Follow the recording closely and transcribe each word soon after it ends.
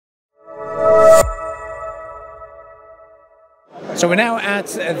So we're now at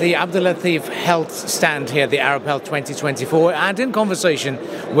the Abdul Latif Health stand here, the Arab Health 2024, and in conversation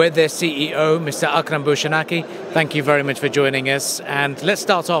with their CEO, Mr. Akram Bushanaki. Thank you very much for joining us. And let's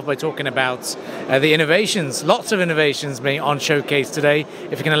start off by talking about the innovations, lots of innovations being on showcase today.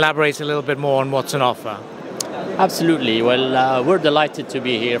 If you can elaborate a little bit more on what's on offer. Absolutely. Well, we're delighted to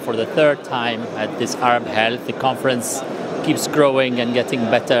be here for the third time at this Arab Health. The conference keeps growing and getting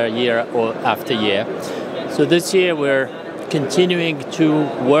better year after year. So this year we're continuing to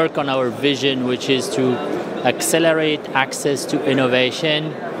work on our vision, which is to accelerate access to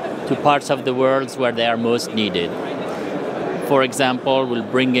innovation to parts of the world where they are most needed. For example, we're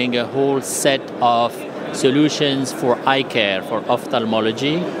bringing a whole set of solutions for eye care, for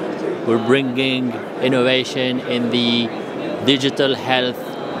ophthalmology. We're bringing innovation in the digital health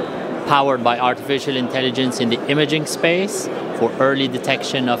powered by artificial intelligence in the imaging space for early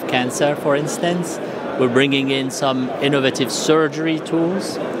detection of cancer, for instance. We're bringing in some innovative surgery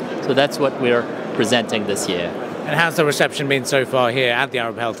tools. So that's what we're presenting this year. And how's the reception been so far here at the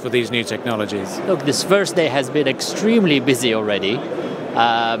Arab Health for these new technologies? Look, this first day has been extremely busy already.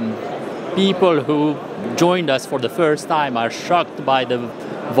 People who joined us for the first time are shocked by the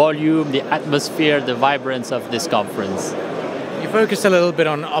volume, the atmosphere, the vibrance of this conference. You focused a little bit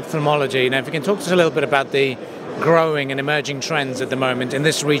on ophthalmology. Now, if you can talk to us a little bit about the growing and emerging trends at the moment in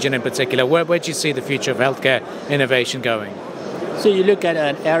this region in particular, where do you see the future of healthcare innovation going? So you look at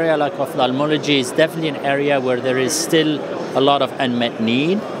an area like ophthalmology, it's definitely an area where there is still a lot of unmet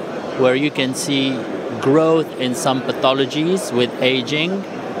need, where you can see growth in some pathologies with aging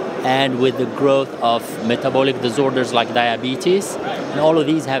and with the growth of metabolic disorders like diabetes. And all of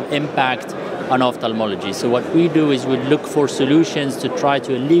these have impact on ophthalmology. So what we do is we look for solutions to try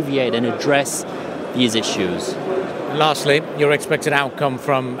to alleviate and address these issues. Lastly, your expected outcome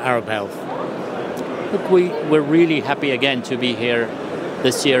from Arab Health? Look, we're really happy again to be here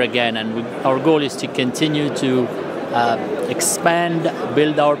this year again, and our goal is to continue to expand,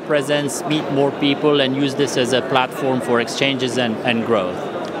 build our presence, meet more people, and use this as a platform for exchanges and growth.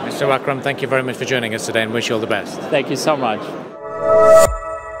 Mr. Akram, thank you very much for joining us today and wish you all the best. Thank you so much.